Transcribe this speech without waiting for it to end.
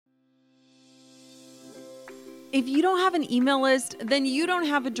If you don't have an email list, then you don't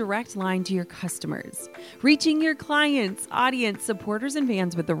have a direct line to your customers. Reaching your clients, audience, supporters, and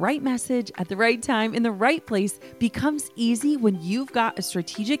fans with the right message at the right time in the right place becomes easy when you've got a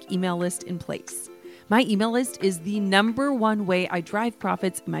strategic email list in place. My email list is the number one way I drive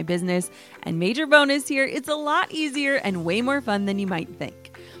profits in my business, and major bonus here, it's a lot easier and way more fun than you might think.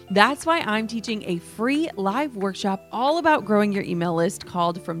 That's why I'm teaching a free live workshop all about growing your email list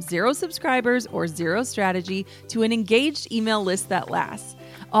called From Zero Subscribers or Zero Strategy to an Engaged Email List That Lasts.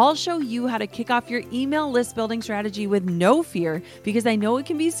 I'll show you how to kick off your email list building strategy with no fear, because I know it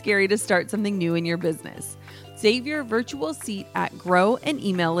can be scary to start something new in your business. Save your virtual seat at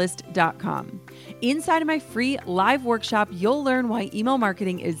growanemaillist.com. Inside of my free live workshop, you'll learn why email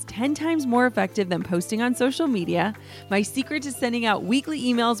marketing is 10 times more effective than posting on social media, my secret to sending out weekly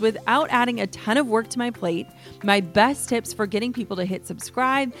emails without adding a ton of work to my plate, my best tips for getting people to hit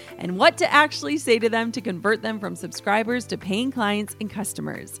subscribe, and what to actually say to them to convert them from subscribers to paying clients and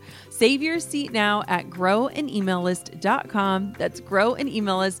customers. Save your seat now at growanemaillist.com. That's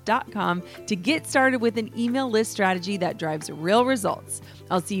growanemaillist.com to get started with an email list strategy that drives real results.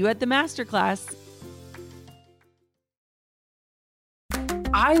 I'll see you at the masterclass.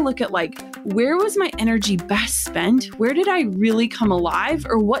 I look at where was my energy best spent? Where did I really come alive,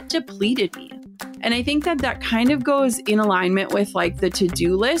 or what depleted me? And I think that kind of goes in alignment with the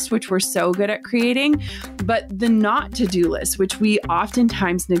to-do list, which we're so good at creating, but the not to-do list, which we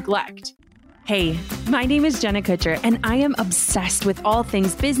oftentimes neglect. Hey, my name is Jenna Kutcher, and I am obsessed with all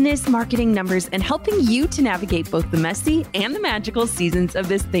things business, marketing, numbers, and helping you to navigate both the messy and the magical seasons of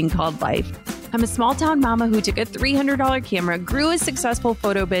this thing called life. I'm a small town mama who took a $300 camera, grew a successful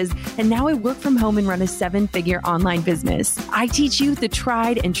photo biz, and now I work from home and run a 7-figure online business. I teach you the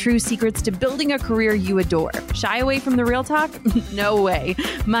tried and true secrets to building a career you adore. Shy away from the real talk? No way.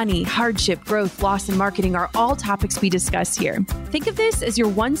 Money, hardship, growth, loss, and marketing are all topics we discuss here. Think of this as your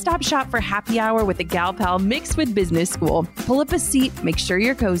one-stop shop for happy hour with a gal pal mixed with business school. Pull up a seat, make sure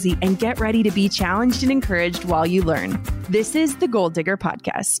you're cozy, and get ready to be challenged and encouraged while you learn. This is the Goal Digger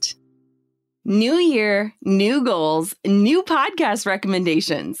Podcast. New year, new goals, new podcast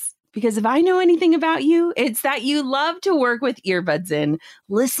recommendations. Because if I know anything about you, it's that you love to work with earbuds in,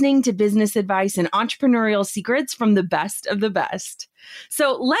 listening to business advice and entrepreneurial secrets from the best of the best.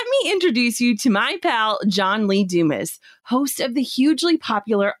 So let me introduce you to my pal, John Lee Dumas, host of the hugely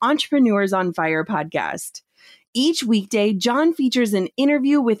popular Entrepreneurs on Fire podcast. Each weekday, John features an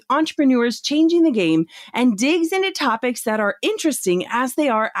interview with entrepreneurs changing the game and digs into topics that are interesting as they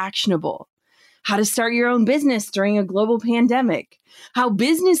are actionable. How to start your own business during a global pandemic, how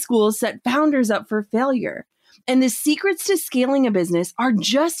business schools set founders up for failure, and the secrets to scaling a business are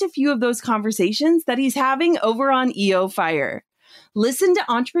just a few of those conversations that he's having over on EO Fire. Listen to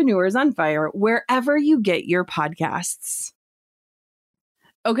Entrepreneurs on Fire wherever you get your podcasts.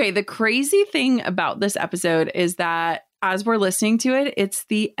 Okay, the crazy thing about this episode is that as we're listening to it, it's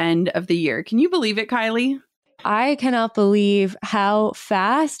the end of the year. Can you believe it, Kylie? I cannot believe how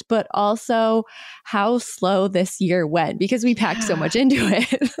fast, but also how slow this year went because we packed so much into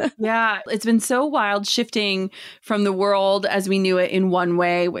it. Yeah, it's been so wild shifting from the world as we knew it in one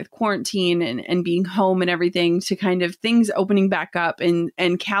way with quarantine and being home and everything to kind of things opening back up and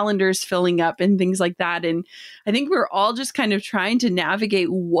calendars filling up and things like that. And I think we're all just kind of trying to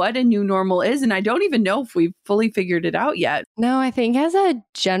navigate what a new normal is. And I don't even know if we've fully figured it out yet. No, I think as a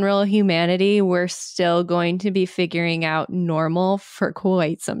general humanity, we're still going to be figuring out normal for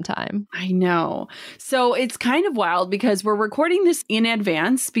quite some time. I know. So it's kind of wild because we're recording this in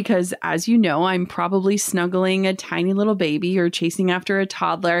advance because, as you know, I'm probably snuggling a tiny little baby or chasing after a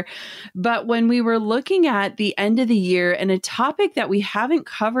toddler. But when we were looking at the end of the year and a topic that we haven't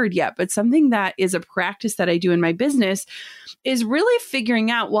covered yet, but something that is a practice that I do in my business, is really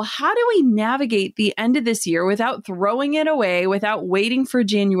figuring out, well, how do we navigate the end of this year without throwing it away, without waiting for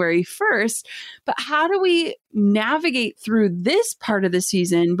January 1st, but how do we navigate through this part of the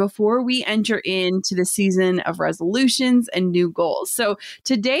season before we enter into the season of resolutions and new goals? So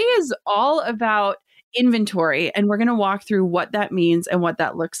today is all about inventory, and we're going to walk through what that means and what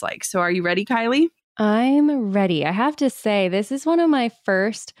that looks like. So are you ready, Kylie? I'm ready. I have to say, this is one of my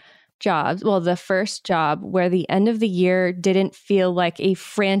first jobs, well, the first job where the end of the year didn't feel like a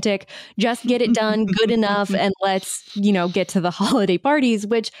frantic, just get it done, good enough, and let's, get to the holiday parties,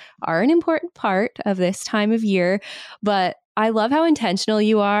 which are an important part of this time of year. But I love how intentional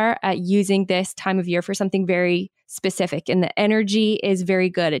you are at using this time of year for something very specific, and the energy is very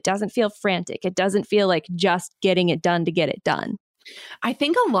good. It doesn't feel frantic. It doesn't feel like just getting it done to get it done. I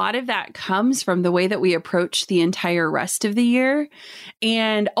think a lot of that comes from the way that we approach the entire rest of the year.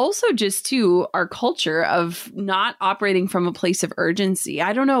 And also just to our culture of not operating from a place of urgency.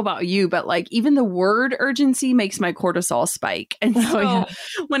 I don't know about you, but like even the word urgency makes my cortisol spike. And so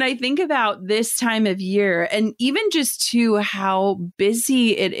when I think about this time of year, and even just to how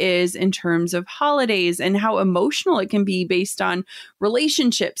busy it is in terms of holidays and how emotional it can be based on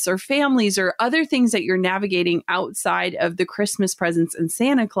relationships or families or other things that you're navigating outside of the Christmas presents and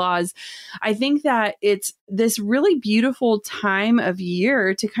Santa Claus, I think that it's this really beautiful time of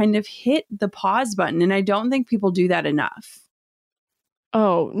year to kind of hit the pause button. And I don't think people do that enough.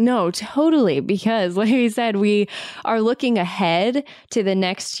 Oh, no, totally. Because like we said, we are looking ahead to the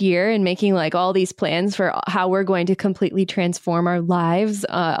next year and making like all these plans for how we're going to completely transform our lives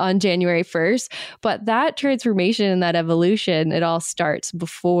on January 1st. But that transformation and that evolution, it all starts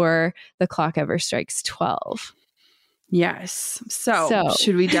before the clock ever strikes 12. Yes. So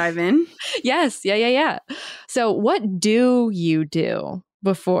should we dive in? Yes. Yeah. So what do you do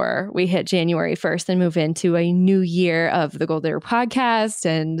before we hit January 1st and move into a new year of the Gold Digger podcast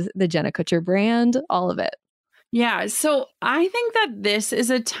and the Jenna Kutcher brand, all of it? Yeah. So I think that this is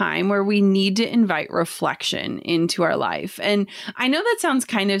a time where we need to invite reflection into our life. And I know that sounds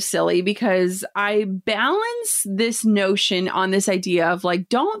kind of silly because I balance this notion on this idea of like,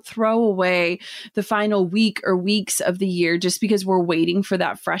 don't throw away the final week or weeks of the year just because we're waiting for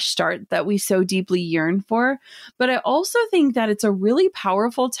that fresh start that we so deeply yearn for. But I also think that it's a really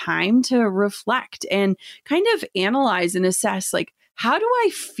powerful time to reflect and kind of analyze and assess like, how do I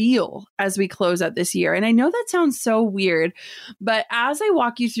feel as we close out this year? And I know that sounds so weird, but as I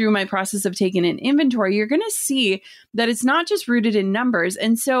walk you through my process of taking an inventory, you're going to see that it's not just rooted in numbers.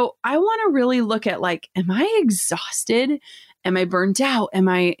 And so I want to really look at like, am I exhausted? Am I burnt out? Am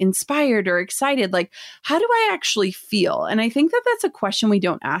I inspired or excited? Like, how do I actually feel? And I think that that's a question we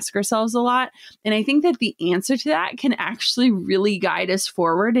don't ask ourselves a lot. And I think that the answer to that can actually really guide us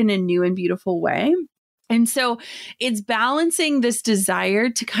forward in a new and beautiful way. And so it's balancing this desire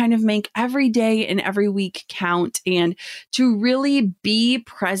to kind of make every day and every week count and to really be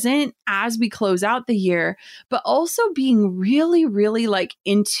present as we close out the year, but also being really, really like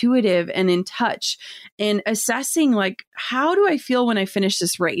intuitive and in touch and assessing like, how do I feel when I finish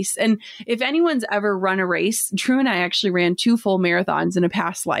this race? And if anyone's ever run a race, Drew and I actually ran 2 full marathons in a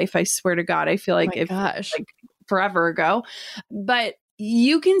past life. I swear to God, I feel like like forever ago, but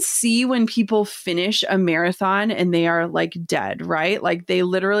you can see when people finish a marathon and they are like dead, right? Like they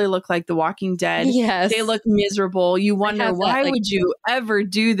literally look like the Walking Dead. Yes. They look miserable. You wonder, why would you ever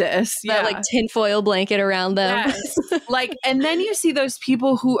do this? That like tinfoil blanket around them. Yes. Like, and then you see those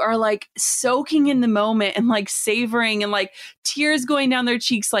people who are like soaking in the moment and like savoring and like tears going down their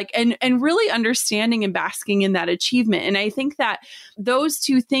cheeks, like, and really understanding and basking in that achievement. And I think that those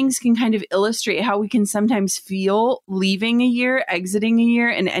two things can kind of illustrate how we can sometimes feel leaving a year, exiting a year,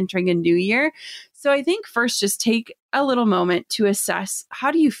 and entering a new year. So I think first, just take a little moment to assess,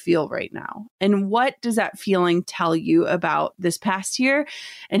 how do you feel right now? And what does that feeling tell you about this past year?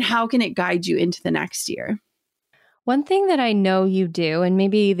 And how can it guide you into the next year? One thing that I know you do, and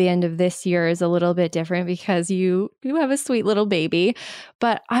maybe the end of this year is a little bit different because you have a sweet little baby,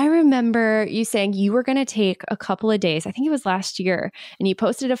 but I remember you saying you were going to take a couple of days, I think it was last year, and you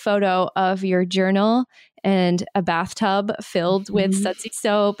posted a photo of your journal and a bathtub filled with Sudsy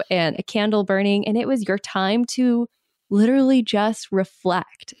soap and a candle burning, and it was your time to literally just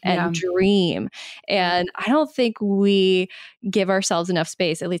reflect and dream. And I don't think we give ourselves enough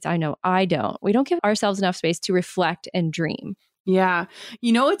space. At least I know I don't. We don't give ourselves enough space to reflect and dream. Yeah.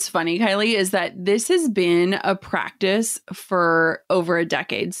 You know what's funny, Kylie, is that this has been a practice for over a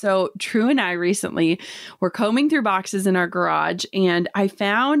decade. So Drew and I recently were combing through boxes in our garage, and I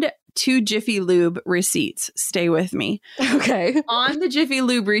found 2 Jiffy Lube receipts. Stay with me. Okay. On the Jiffy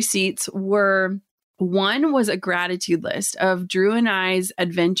Lube receipts one was a gratitude list of Drew and I's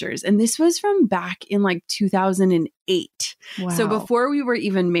adventures. And this was from back in like 2008. Wow. So before we were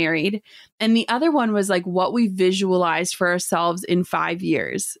even married. And the other one was like what we visualized for ourselves in 5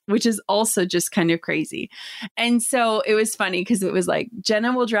 years, which is also just kind of crazy. And so it was funny because it was like,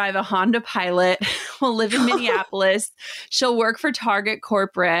 Jenna will drive a Honda Pilot, will live in Minneapolis. She'll work for Target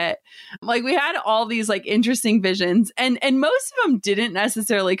corporate. Like we had all these like interesting visions, and most of them didn't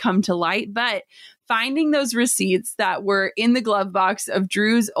necessarily come to light, but finding those receipts that were in the glove box of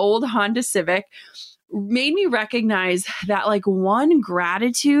Drew's old Honda Civic made me recognize that like one,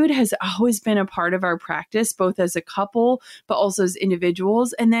 gratitude has always been a part of our practice, both as a couple, but also as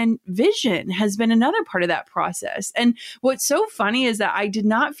individuals. And then vision has been another part of that process. And what's so funny is that I did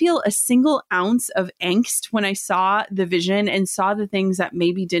not feel a single ounce of angst when I saw the vision and saw the things that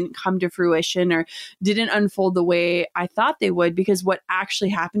maybe didn't come to fruition or didn't unfold the way I thought they would, because what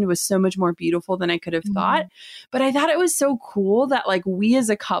actually happened was so much more beautiful than I could have thought. But I thought it was so cool that like we as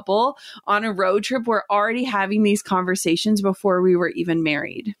a couple on a road trip were already having these conversations before we were even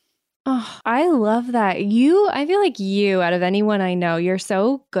married. Oh, I love that. I feel like you, out of anyone I know, you're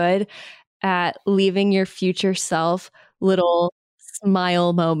so good at leaving your future self little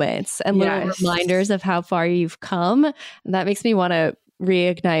smile moments and little reminders of how far you've come. And that makes me want to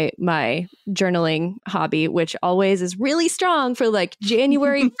reignite my journaling hobby, which always is really strong for like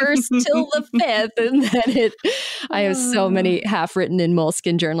January 1st till the 5th. And then I have so many half written in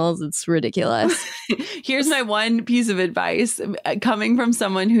Moleskine journals. It's ridiculous. Here's my one piece of advice coming from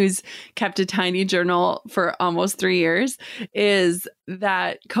someone who's kept a tiny journal for almost 3 years is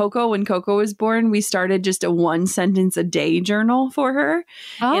that when Coco was born, we started just a 1 sentence a day journal for her.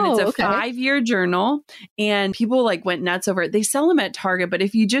 And it's a 5-year journal, and people like went nuts over it. They sell them at Target, but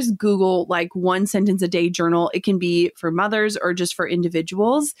if you just Google like 1 sentence a day journal, it can be for mothers or just for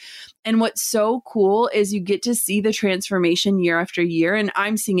individuals. And what's so cool is you get to see the transformation year after year. And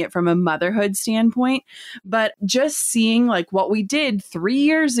I'm seeing it from a motherhood standpoint, but just seeing like what we did 3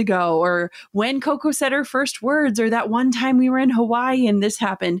 years ago, or when Coco said her first words, or that one time we were in Hawaii and this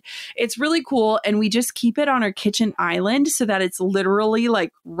happened. It's really cool. And we just keep it on our kitchen island so that it's literally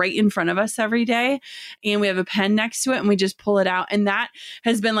like right in front of us every day. And we have a pen next to it and we just pull it out. And that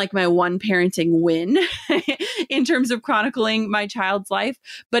has been like my one parenting win in terms of chronicling my child's life.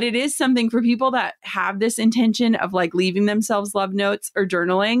 But it is something for people that have this intention of like leaving themselves love notes or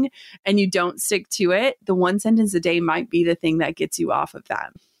journaling and you don't stick to it. The 1 sentence a day might be the thing that gets you off of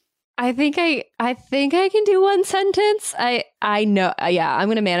that. I think I can do 1 sentence. I know. Yeah, I'm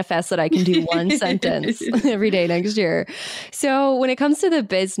going to manifest that I can do 1 sentence every day next year. So when it comes to the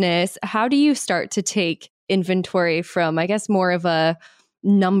business, how do you start to take inventory from, I guess, more of a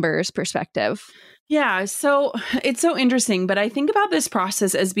numbers perspective? Yeah, so it's so interesting, but I think about this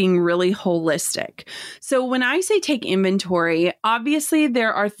process as being really holistic. So when I say take inventory, obviously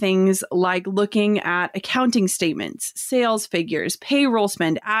there are things like looking at accounting statements, sales figures, payroll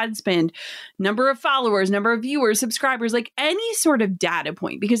spend, ad spend, number of followers, number of viewers, subscribers, like any sort of data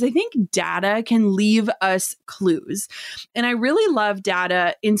point, because I think data can leave us clues. And I really love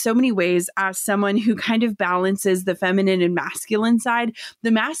data in so many ways as someone who kind of balances the feminine and masculine side.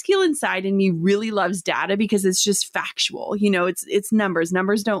 The masculine side in me really loves data because it's just factual. You know, it's numbers.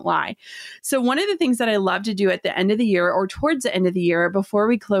 Numbers don't lie. So one of the things that I love to do at the end of the year or towards the end of the year before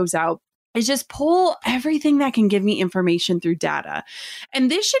we close out is just pull everything that can give me information through data.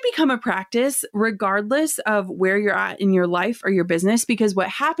 And this should become a practice regardless of where you're at in your life or your business, because what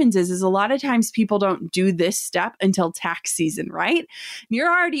happens is a lot of times people don't do this step until tax season, right?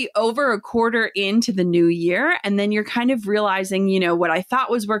 You're already over a quarter into the new year, and then you're kind of realizing, you know, what I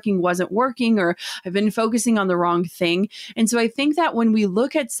thought was working wasn't working, or I've been focusing on the wrong thing. And so I think that when we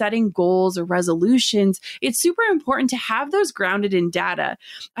look at setting goals or resolutions, it's super important to have those grounded in data.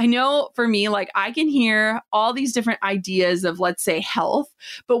 I know for me, like I can hear all these different ideas of, let's say, health,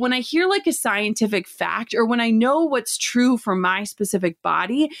 but when I hear like a scientific fact, or when I know what's true for my specific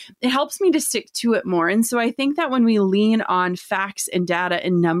body, it helps me to stick to it more. And so I think that when we lean on facts and data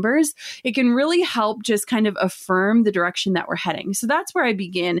and numbers, it can really help just kind of affirm the direction that we're heading. So that's where I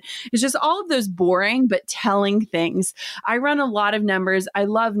begin. It's just all of those boring but telling things. I run a lot of numbers. I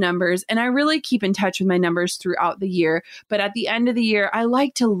love numbers, and I really keep in touch with my numbers throughout the year. But at the end of the year, I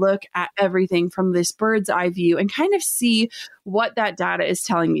like to look at everything from this bird's eye view and kind of see what that data is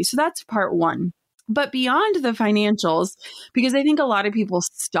telling me. So that's part one. But beyond the financials, because I think a lot of people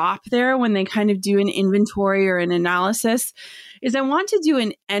stop there when they kind of do an inventory or an analysis, is I want to do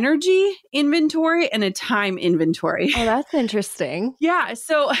an energy inventory and a time inventory. Oh, that's interesting. Yeah.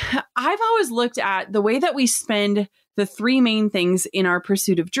 So I've always looked at the way that we spend the three main things in our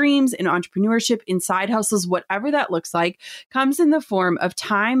pursuit of dreams, in entrepreneurship, in side hustles, whatever that looks like, comes in the form of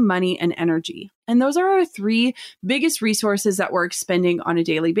time, money, and energy. And those are our three biggest resources that we're expending on a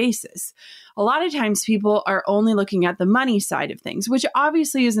daily basis. A lot of times people are only looking at the money side of things, which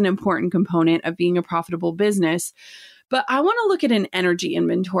obviously is an important component of being a profitable business. But I want to look at an energy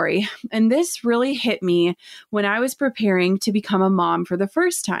inventory. And this really hit me when I was preparing to become a mom for the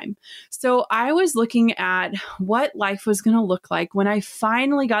first time. So I was looking at what life was going to look like when I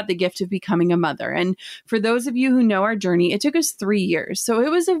finally got the gift of becoming a mother. And for those of you who know our journey, it took us 3 years. So it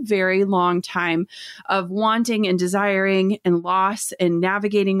was a very long time of wanting and desiring and loss and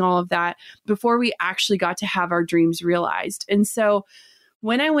navigating all of that before we actually got to have our dreams realized. And so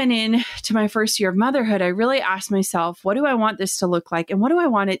when I went in to my first year of motherhood, I really asked myself, what do I want this to look like? And what do I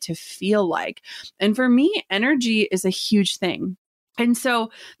want it to feel like? And for me, energy is a huge thing. And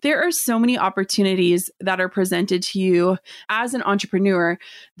so there are so many opportunities that are presented to you as an entrepreneur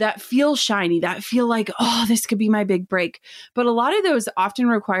that feel shiny, that feel like, oh, this could be my big break. But a lot of those often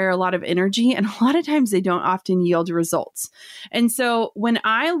require a lot of energy, and a lot of times they don't often yield results. And so when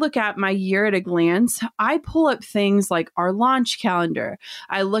I look at my year at a glance, I pull up things like our launch calendar.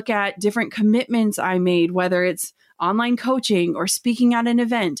 I look at different commitments I made, whether it's online coaching or speaking at an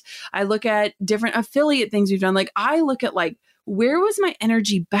event. I look at different affiliate things we've done. Like I look at where was my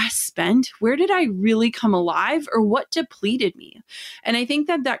energy best spent? Where did I really come alive, or what depleted me? And I think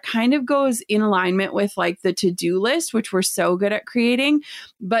that that kind of goes in alignment with the to-do list, which we're so good at creating,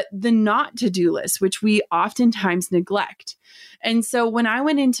 but the not to-do list, which we oftentimes neglect. And so when I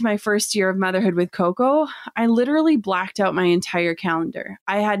went into my first year of motherhood with Coco, I literally blacked out my entire calendar.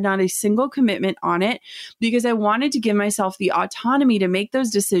 I had not a single commitment on it because I wanted to give myself the autonomy to make those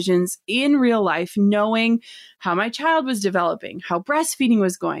decisions in real life, knowing how my child was developing, how breastfeeding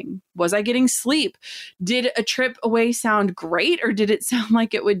was going. Was I getting sleep? Did a trip away sound great, or did it sound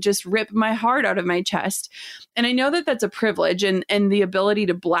like it would just rip my heart out of my chest? And I know that that's a privilege, and the ability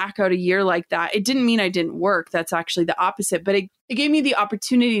to black out a year like that. It didn't mean I didn't work. That's actually the opposite. But it gave me the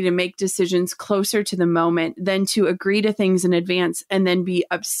opportunity to make decisions closer to the moment than to agree to things in advance and then be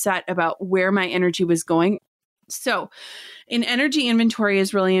upset about where my energy was going. So an energy inventory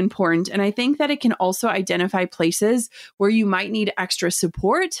is really important. And I think that it can also identify places where you might need extra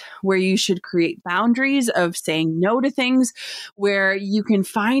support, where you should create boundaries of saying no to things, where you can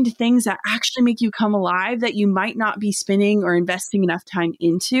find things that actually make you come alive that you might not be spending or investing enough time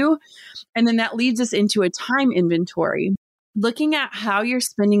into. And then that leads us into a time inventory. Looking at how you're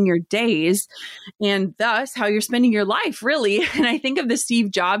spending your days and thus how you're spending your life, really. And I think of the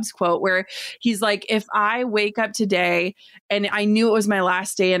Steve Jobs quote where he's like, if I wake up today and I knew it was my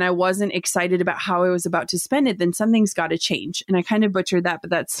last day and I wasn't excited about how I was about to spend it, then something's got to change. And I kind of butchered that, but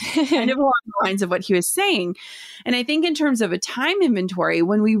that's kind of along the lines of what he was saying. And I think in terms of a time inventory,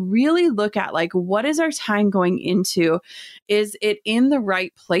 when we really look at what is our time going into, is it in the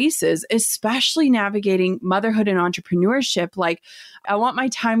right places, especially navigating motherhood and entrepreneurship? I want my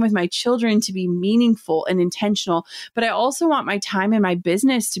time with my children to be meaningful and intentional, but I also want my time in my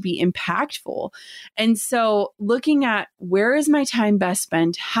business to be impactful. And so looking at where is my time best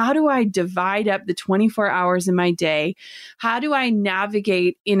spent? How do I divide up the 24 hours in my day? How do I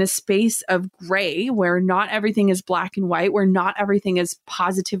navigate in a space of gray where not everything is black and white, where not everything is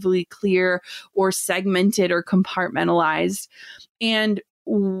positively clear or segmented or compartmentalized? And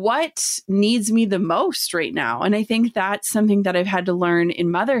what needs me the most right now? And I think that's something that I've had to learn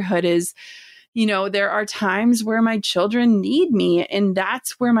in motherhood is, there are times where my children need me, and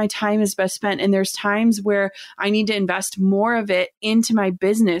that's where my time is best spent. And there's times where I need to invest more of it into my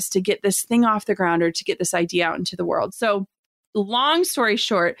business to get this thing off the ground or to get this idea out into the world. So long story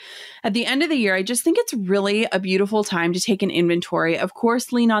short, at the end of the year, I just think it's really a beautiful time to take an inventory. Of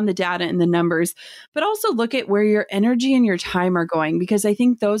course, lean on the data and the numbers, but also look at where your energy and your time are going, because I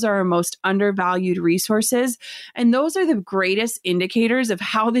think those are our most undervalued resources. And those are the greatest indicators of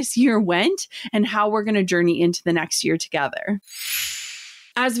how this year went and how we're going to journey into the next year together.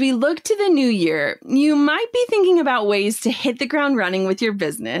 As we look to the new year, you might be thinking about ways to hit the ground running with your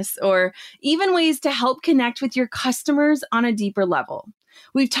business, or even ways to help connect with your customers on a deeper level.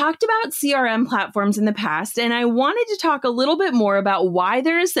 We've talked about CRM platforms in the past, and I wanted to talk a little bit more about why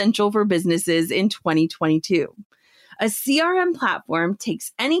they're essential for businesses in 2022. A CRM platform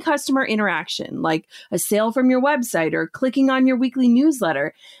takes any customer interaction, like a sale from your website or clicking on your weekly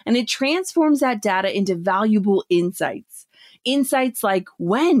newsletter, and it transforms that data into valuable insights. Insights like,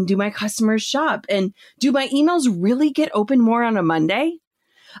 when do my customers shop? And do my emails really get open more on a Monday?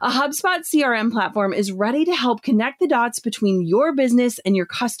 A HubSpot CRM platform is ready to help connect the dots between your business and your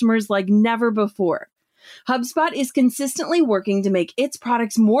customers like never before. HubSpot is consistently working to make its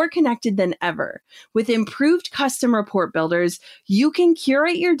products more connected than ever. With improved custom report builders, you can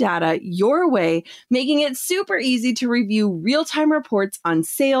curate your data your way, making it super easy to review real-time reports on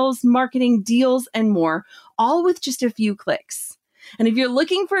sales, marketing, deals, and more, all with just a few clicks. And if you're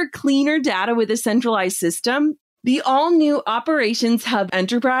looking for cleaner data with a centralized system, The all-new Operations Hub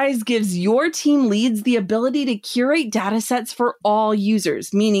Enterprise gives your team leads the ability to curate data sets for all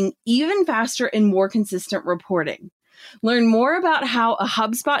users, meaning even faster and more consistent reporting. Learn more about how a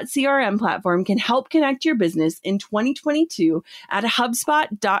HubSpot CRM platform can help connect your business in 2022 at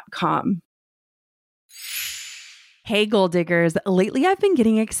HubSpot.com. Hey, goal diggers. Lately, I've been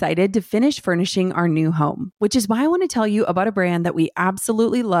getting excited to finish furnishing our new home, which is why I want to tell you about a brand that we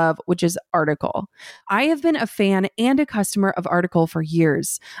absolutely love, which is Article. I have been a fan and a customer of Article for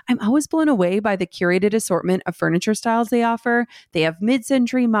years. I'm always blown away by the curated assortment of furniture styles they offer. They have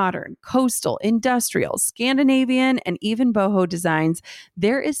mid-century modern, coastal, industrial, Scandinavian, and even boho designs.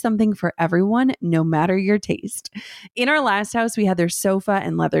 There is something for everyone, no matter your taste. In our last house, we had their sofa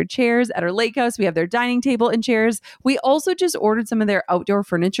and leather chairs. At our lake house, we have their dining table and chairs. We also just ordered some of their outdoor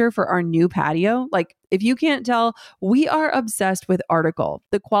furniture for our new patio. Like, if you can't tell, we are obsessed with Article.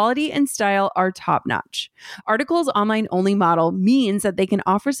 The quality and style are top notch. Article's online only model means that they can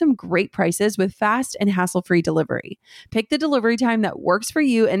offer some great prices with fast and hassle-free delivery. Pick the delivery time that works for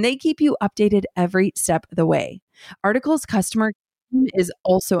you, and they keep you updated every step of the way. Article's customer is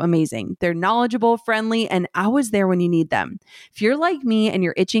also amazing. They're knowledgeable, friendly, and always there when you need them. If you're like me and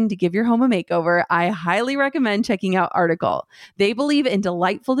you're itching to give your home a makeover, I highly recommend checking out Article. They believe in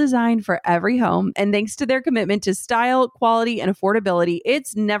delightful design for every home, and thanks to their commitment to style, quality, and affordability,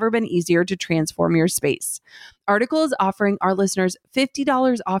 it's never been easier to transform your space. Article is offering our listeners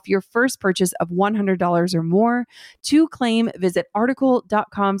 $50 off your first purchase of $100 or more. To claim, visit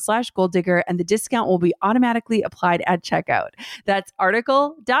article.com/goaldigger and the discount will be automatically applied at checkout. That's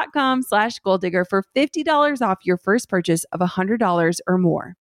article.com/goaldigger for $50 off your first purchase of $100 or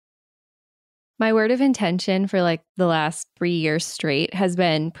more. My word of intention for like the last 3 years straight has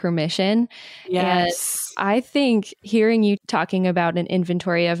been permission. Yes. And I think hearing you talking about an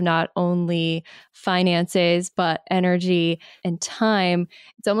inventory of not only finances, but energy and time,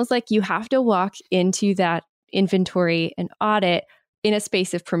 it's almost like you have to walk into that inventory and audit in a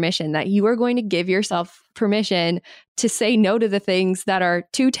space of permission, that you are going to give yourself permission to say no to the things that are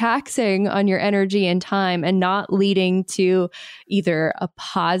too taxing on your energy and time and not leading to either a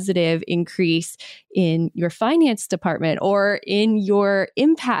positive increase in your finance department or in your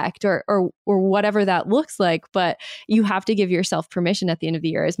impact or whatever that looks like. But you have to give yourself permission at the end of the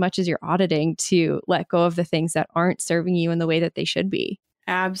year, as much as you're auditing, to let go of the things that aren't serving you in the way that they should be.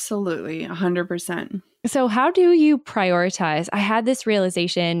 Absolutely. 100%. So how do you prioritize? I had this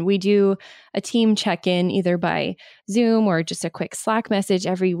realization. We do a team check-in either by Zoom or just a quick Slack message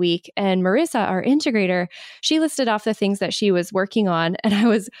every week. And Marissa, our integrator, she listed off the things that she was working on. And I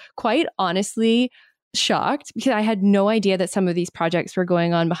was quite honestly shocked because I had no idea that some of these projects were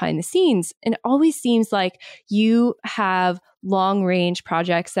going on behind the scenes. And it always seems like you have long range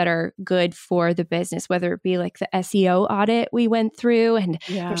projects that are good for the business, whether it be like the SEO audit we went through, and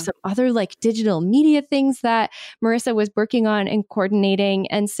there's some other like digital media things that Marissa was working on and coordinating.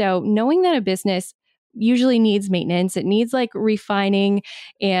 And so knowing that a business usually needs maintenance, it needs like refining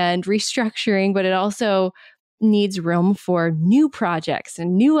and restructuring, but it also needs room for new projects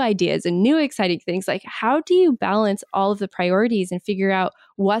and new ideas and new exciting things. Like, how do you balance all of the priorities and figure out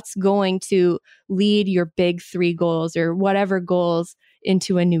what's going to lead your big 3 goals or whatever goals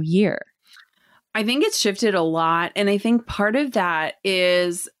into a new year? I think it's shifted a lot. And I think part of that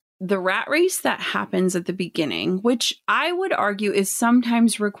is the rat race that happens at the beginning, which I would argue is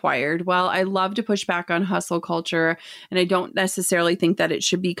sometimes required. While I love to push back on hustle culture, and I don't necessarily think that it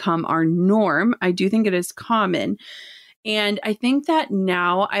should become our norm, I do think it is common. And I think that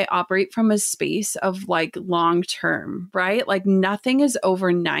now I operate from a space of like long term, right? Like nothing is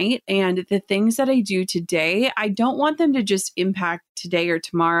overnight. And the things that I do today, I don't want them to just impact today or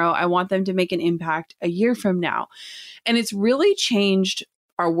tomorrow. I want them to make an impact a year from now. And it's really changed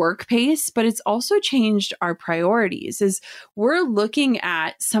our work pace, but it's also changed our priorities. As we're looking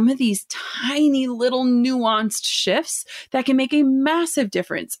at some of these tiny little nuanced shifts that can make a massive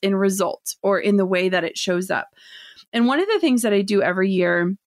difference in results or in the way that it shows up. And one of the things that I do every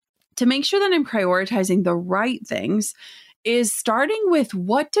year to make sure that I'm prioritizing the right things is starting with,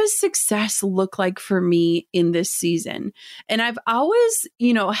 what does success look like for me in this season? And I've always,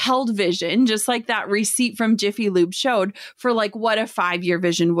 held vision, just like that receipt from Jiffy Lube showed, for like what a 5-year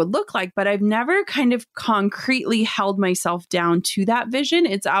vision would look like. But I've never kind of concretely held myself down to that vision.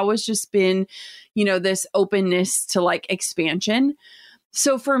 It's always just been, this openness to like expansion.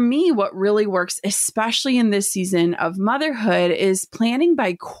 So for me, what really works, especially in this season of motherhood, is planning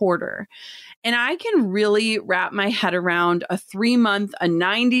by quarter. And I can really wrap my head around a 3-month, a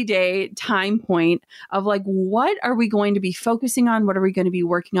 90-day time point of like, what are we going to be focusing on? What are we going to be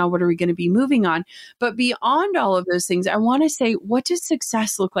working on? What are we going to be moving on? But beyond all of those things, I want to say, what does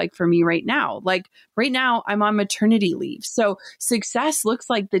success look like for me right now? Like right now, I'm on maternity leave. So success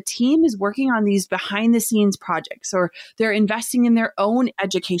looks like the team is working on these behind the scenes projects, or they're investing in their own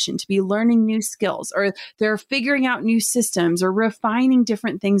education to be learning new skills, or they're figuring out new systems or refining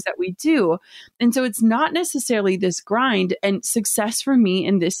different things that we do. And so it's not necessarily this grind. And success for me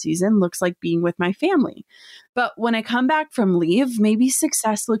in this season looks like being with my family. But when I come back from leave, maybe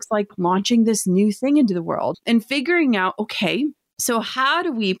success looks like launching this new thing into the world and figuring out, okay, so how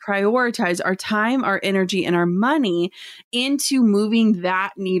do we prioritize our time, our energy, and our money into moving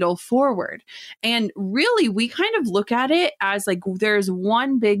that needle forward? And really, we kind of look at it as like there's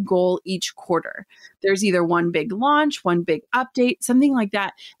one big goal each quarter. There's either one big launch, one big update, something like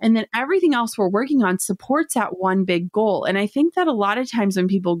that. And then everything else we're working on supports that one big goal. And I think that a lot of times when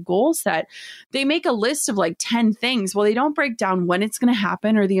people goal set, they make a list of like 10 things. Well, they don't break down when it's going to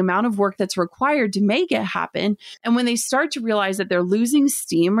happen or the amount of work that's required to make it happen. And when they start to realize that they're losing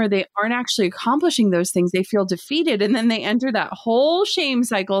steam or they aren't actually accomplishing those things, they feel defeated. And then they enter that whole shame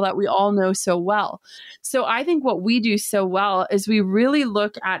cycle that we all know so well. So I think what we do so well is we really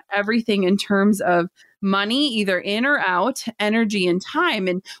look at everything in terms of money, either in or out, energy and time.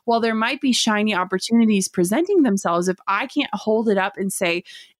 And while there might be shiny opportunities presenting themselves, if I can't hold it up and say,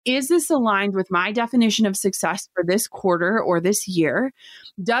 is this aligned with my definition of success for this quarter or this year?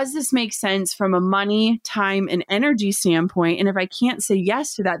 Does this make sense from a money, time, and energy standpoint? And if I can't say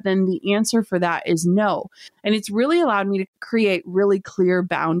yes to that, then the answer for that is no. And it's really allowed me to create really clear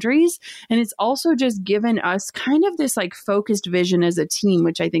boundaries. And it's also just given us kind of this like focused vision as a team,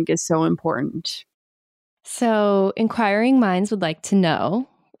 which I think is so important. So, inquiring minds would like to know,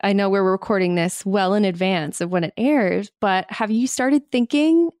 I know we're recording this well in advance of when it airs, but have you started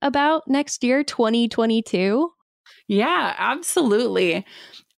thinking about next year, 2022? Yeah, absolutely.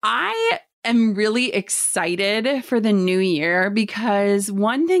 I am really excited for the new year because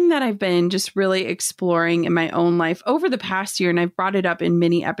one thing that I've been just really exploring in my own life over the past year, and I've brought it up in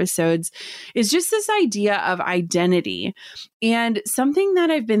many episodes, is just this idea of identity. And something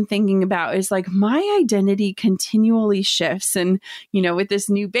that I've been thinking about is like my identity continually shifts. And, with this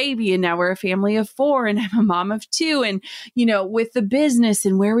new baby, and now we're a family of 4, and I'm a mom of 2, and, with the business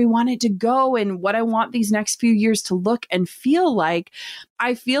and where we want it to go and what I want these next few years to look and feel like,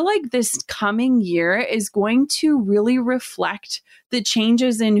 I feel like this coming year is going to really reflect the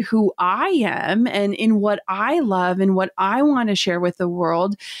changes in who I am and in what I love and what I want to share with the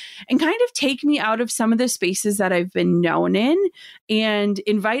world, and kind of take me out of some of the spaces that I've been known in and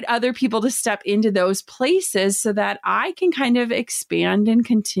invite other people to step into those places so that I can kind of expand and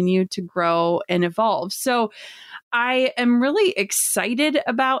continue to grow and evolve. So I am really excited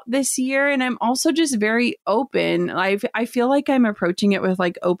about this year, and I'm also just very open. I feel like I'm approaching it with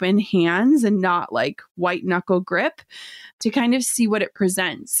like open hands and not like white knuckle grip to kind of see what it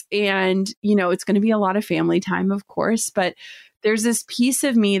presents. And, it's going to be a lot of family time, of course, but there's this piece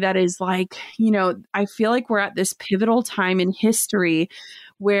of me that is like, I feel like we're at this pivotal time in history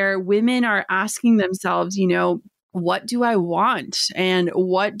where women are asking themselves, what do I want? And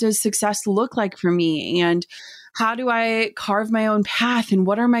what does success look like for me? And how do I carve my own path? And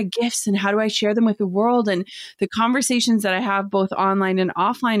what are my gifts? And how do I share them with the world? And the conversations that I have both online and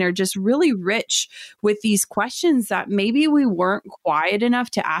offline are just really rich with these questions that maybe we weren't quiet enough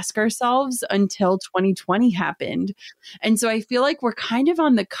to ask ourselves until 2020 happened. And so I feel like we're kind of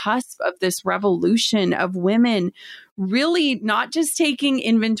on the cusp of this revolution of women really not just taking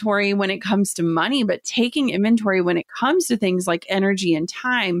inventory when it comes to money, but taking inventory when it comes to things like energy and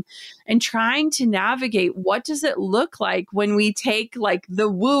time, and trying to navigate what does it look like when we take like the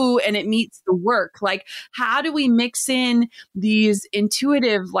woo and it meets the work? Like, how do we mix in these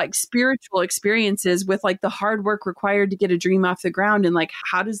intuitive, like spiritual experiences with like the hard work required to get a dream off the ground? And like,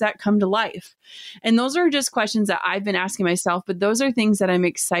 how does that come to life? And those are just questions that I've been asking myself, but those are things that I'm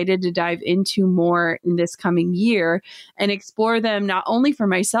excited to dive into more in this coming year and explore them not only for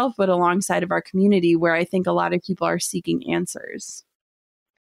myself, but alongside of our community where I think a lot of people are seeking answers.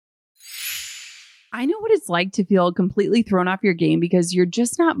 I know what it's like to feel completely thrown off your game because you're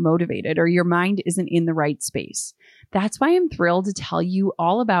just not motivated or your mind isn't in the right space. That's why I'm thrilled to tell you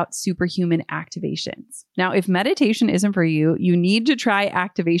all about Superhuman Activations. Now, if meditation isn't for you, you need to try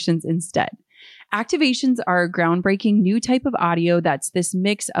activations instead. Activations are a groundbreaking new type of audio that's this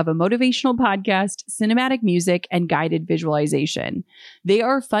mix of a motivational podcast, cinematic music, and guided visualization. They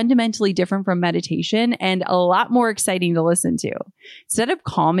are fundamentally different from meditation and a lot more exciting to listen to. Instead of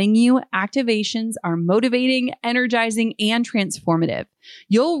calming you, activations are motivating, energizing, and transformative.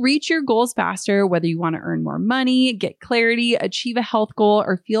 You'll reach your goals faster, whether you want to earn more money, get clarity, achieve a health goal,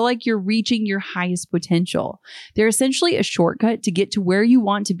 or feel like you're reaching your highest potential. They're essentially a shortcut to get to where you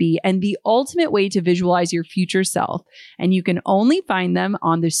want to be and the ultimate way to visualize your future self. And you can only find them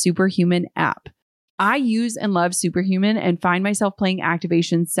on the Superhuman app. I use and love Superhuman and find myself playing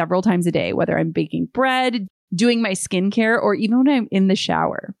activations several times a day, whether I'm baking bread, doing my skincare, or even when I'm in the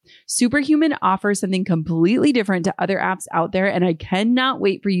shower. Superhuman offers something completely different to other apps out there, and I cannot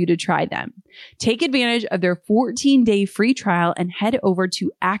wait for you to try them. Take advantage of their 14-day free trial and head over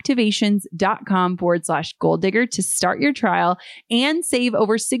to activations.com/goaldigger to start your trial and save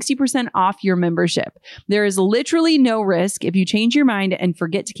over 60% off your membership. There is literally no risk. If you change your mind and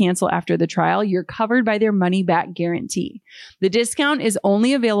forget to cancel after the trial, you're covered by their money-back guarantee. The discount is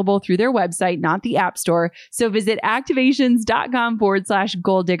only available through their website, not the App Store. So visit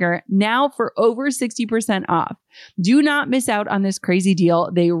activations.com/goaldigger now for over 60% off. Do not miss out on this crazy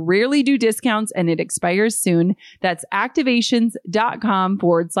deal. They rarely do discounts and it expires soon. That's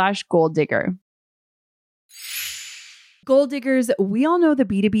activations.com/goaldigger. Goal diggers, we all know the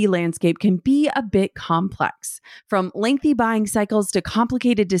B2B landscape can be a bit complex. From lengthy buying cycles to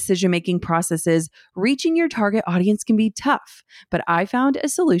complicated decision-making processes, reaching your target audience can be tough. But I found a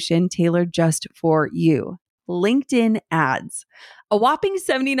solution tailored just for you. LinkedIn ads. A whopping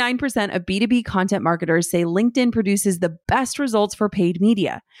 79% of B2B content marketers say LinkedIn produces the best results for paid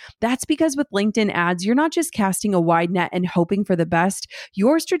media. That's because with LinkedIn ads, you're not just casting a wide net and hoping for the best,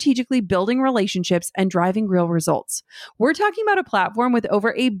 you're strategically building relationships and driving real results. We're talking about a platform with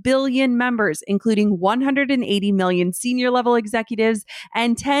over 1 billion members, including 180 million senior level executives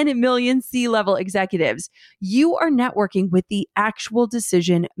and 10 million C-level executives. You are networking with the actual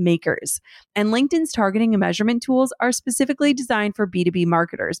decision makers. And LinkedIn's targeting and measurement tools are specifically designed for B2B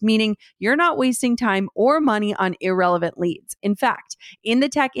marketers, meaning you're not wasting time or money on irrelevant leads. In fact, in the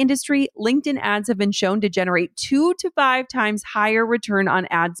tech industry, LinkedIn ads have been shown to generate 2 to 5 times higher return on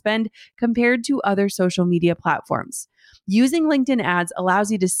ad spend compared to other social media platforms. Using LinkedIn ads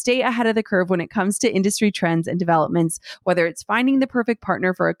allows you to stay ahead of the curve when it comes to industry trends and developments, whether it's finding the perfect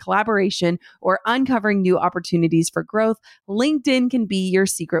partner for a collaboration or uncovering new opportunities for growth. LinkedIn can be your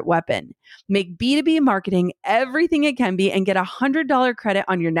secret weapon. Make B2B marketing everything it can be and get a $100 credit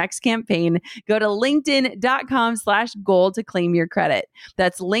on your next campaign. Go to linkedin.com/goal to claim your credit.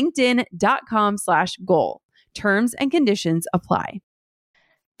 That's linkedin.com/goal. Terms and conditions apply.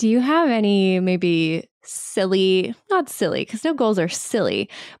 Do you have any maybe not silly, because no goals are silly,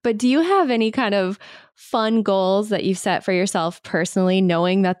 but do you have any kind of fun goals that you've set for yourself personally,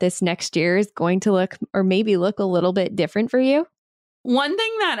 knowing that this next year is going to look a little bit different for you? One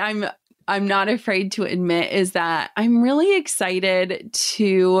thing that I'm not afraid to admit is that I'm really excited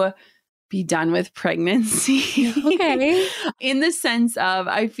to be done with pregnancy. Okay. In the sense of,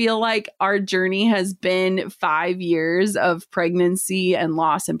 I feel like our journey has been 5 years of pregnancy and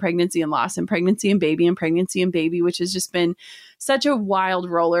loss and pregnancy and loss and pregnancy and baby and pregnancy and baby, which has just been such a wild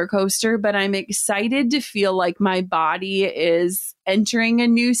roller coaster. But I'm excited to feel like my body is entering a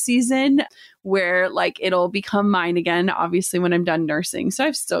new season where like it'll become mine again, obviously when I'm done nursing. So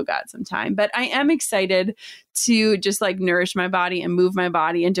I've still got some time, but I am excited to just like nourish my body and move my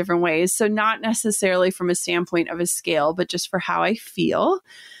body in different ways. So not necessarily from a standpoint of a scale, but just for how I feel.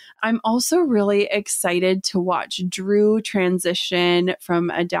 I'm also really excited to watch Drew transition from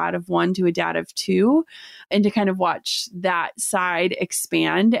a dad of 1 to a dad of 2 and to kind of watch that side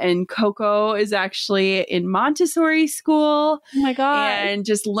expand. And Coco is actually in Montessori school. Oh my God. And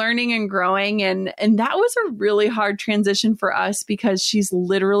just learning and growing. And that was a really hard transition for us because she's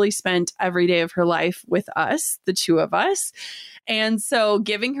literally spent every day of her life with us, the 2 of us. And so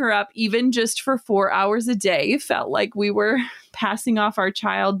giving her up even just for 4 hours a day felt like we were passing off our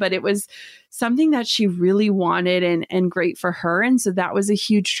child, but it was something that she really wanted and great for her. And so that was a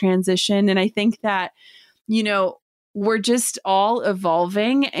huge transition. And I think that, you know, we're just all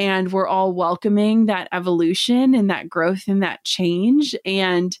evolving and we're all welcoming that evolution and that growth and that change.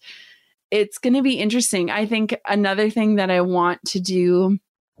 And it's going to be interesting. I think another thing that I want to do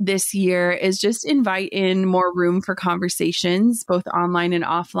this year is just invite in more room for conversations, both online and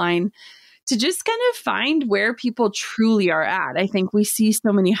offline, to just kind of find where people truly are at. I think we see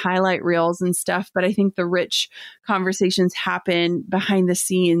so many highlight reels and stuff, but I think the rich conversations happen behind the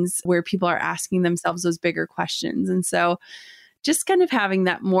scenes where people are asking themselves those bigger questions. And so just kind of having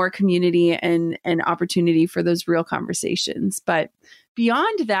that more community and opportunity for those real conversations. But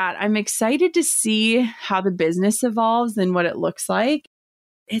beyond that, I'm excited to see how the business evolves and what it looks like.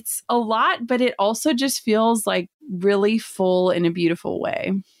 It's a lot, but it also just feels like really full in a beautiful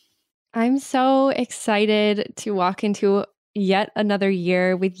way. I'm so excited to walk into yet another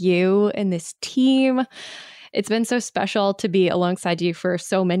year with you and this team. It's been so special to be alongside you for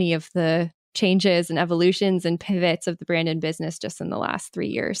so many of the changes and evolutions and pivots of the brand and business just in the last 3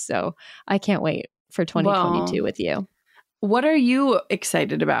 years. So I can't wait for 2022 with you. What are you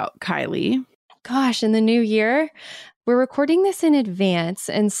excited about, Kylie? Gosh, in the new year, we're recording this in advance.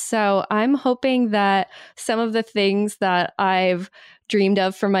 And so I'm hoping that some of the things that I've dreamed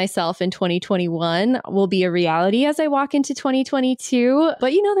of for myself in 2021 will be a reality as I walk into 2022.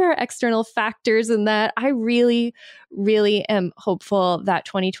 But there are external factors in that. I really, really am hopeful that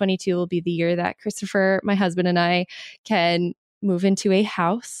 2022 will be the year that Christopher, my husband, and I can move into a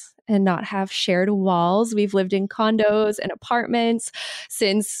house and not have shared walls. We've lived in condos and apartments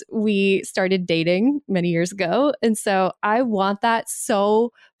since we started dating many years ago. And so I want that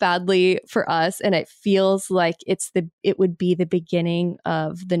so badly for us. And it feels like it would be the beginning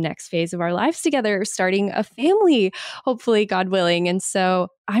of the next phase of our lives together, starting a family, hopefully, God willing. And so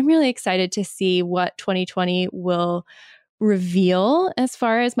I'm really excited to see what 2020 will reveal as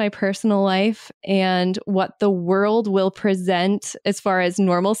far as my personal life and what the world will present as far as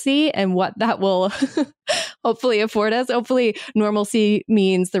normalcy and what that will hopefully afford us. Hopefully normalcy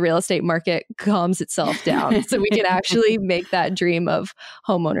means the real estate market calms itself down so we can actually make that dream of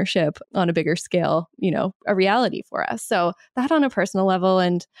home ownership on a bigger scale, a reality for us. So that on a personal level,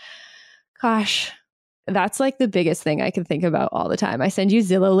 and gosh, that's like the biggest thing I can think about all the time. I send you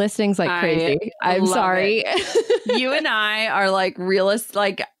Zillow listings like crazy. I'm sorry. You and I are like realists.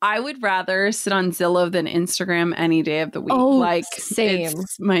 Like I would rather sit on Zillow than Instagram any day of the week. Oh, like same.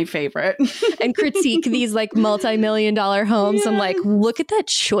 It's my favorite. And critique these like multi-million-dollar homes. Yeah. I'm like, look at that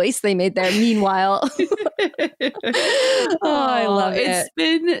choice they made there. Meanwhile, I love it. It's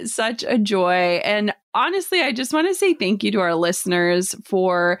been such a joy. And honestly, I just want to say thank you to our listeners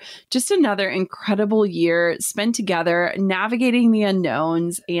for just another incredible year spent together, navigating the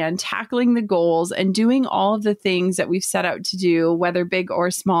unknowns and tackling the goals and doing all of the things that we've set out to do, whether big or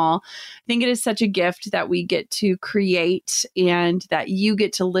small. I think it is such a gift that we get to create and that you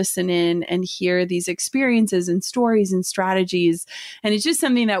get to listen in and hear these experiences and stories and strategies. And it's just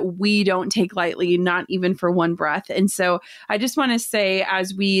something that we don't take lightly, not even for one breath. And so I just want to say,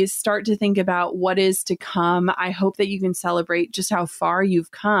 as we start to think about what is to come, I hope that you can celebrate just how far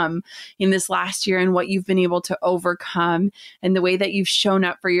you've come in this last year and what you've been able to overcome and the way that you've shown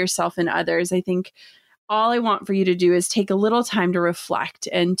up for yourself and others. I think all I want for you to do is take a little time to reflect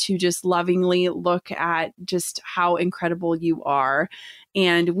and to just lovingly look at just how incredible you are.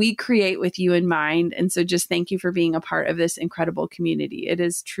 And we create with you in mind. And so just thank you for being a part of this incredible community. It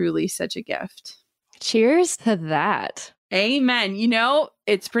is truly such a gift. Cheers to that. Amen.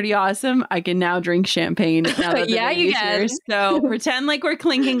 It's pretty awesome. I can now drink champagne. Now that yeah, you can. So pretend like we're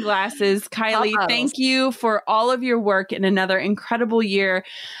clinking glasses. Kylie, thank you for all of your work in another incredible year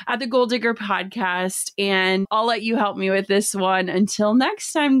at the Goal Digger Podcast. And I'll let you help me with this one. Until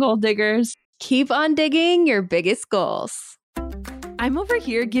next time, Goal Diggers. Keep on digging your biggest goals. I'm over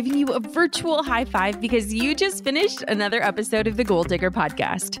here giving you a virtual high five because you just finished another episode of the Goal Digger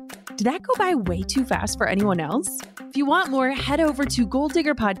Podcast. Did that go by way too fast for anyone else? If you want more, head over to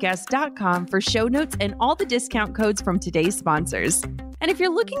goaldiggerpodcast.com for show notes and all the discount codes from today's sponsors. And if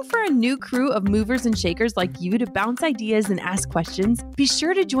you're looking for a new crew of movers and shakers like you to bounce ideas and ask questions, be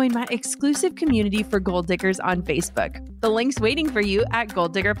sure to join my exclusive community for Goal Diggers on Facebook. The link's waiting for you at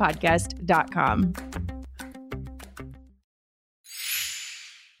goaldiggerpodcast.com.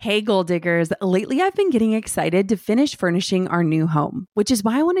 Hey, Goal Diggers. Lately, I've been getting excited to finish furnishing our new home, which is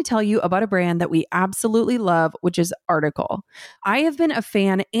why I want to tell you about a brand that we absolutely love, which is Article. I have been a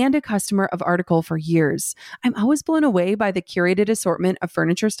fan and a customer of Article for years. I'm always blown away by the curated assortment of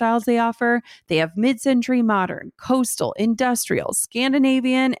furniture styles they offer. They have mid-century modern, coastal, industrial,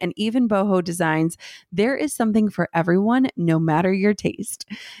 Scandinavian, and even boho designs. There is something for everyone, no matter your taste.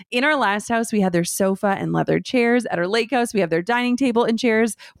 In our last house, we had their sofa and leather chairs. At our lake house, we have their dining table and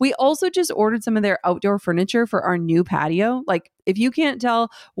chairs. We also just ordered some of their outdoor furniture for our new patio. Like, if you can't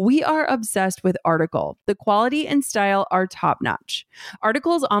tell, we are obsessed with Article. The quality and style are top-notch.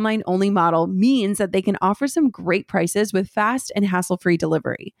 Article's online-only model means that they can offer some great prices with fast and hassle-free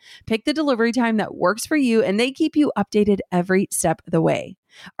delivery. Pick the delivery time that works for you, and they keep you updated every step of the way.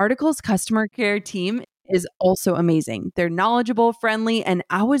 Article's customer care team is also amazing. They're knowledgeable, friendly, and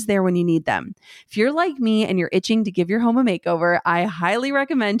always there when you need them. If you're like me and you're itching to give your home a makeover, I highly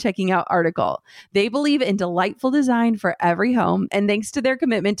recommend checking out Article. They believe in delightful design for every home, and thanks to their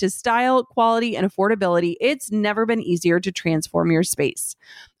commitment to style, quality, and affordability, it's never been easier to transform your space.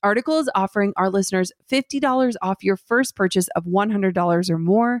 Article is offering our listeners $50 off your first purchase of $100 or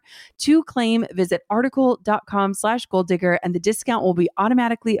more. To claim, visit article.com/goaldigger and the discount will be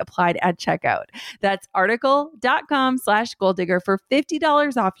automatically applied at checkout. That's article.com/goaldigger for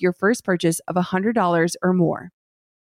 $50 off your first purchase of $100 or more.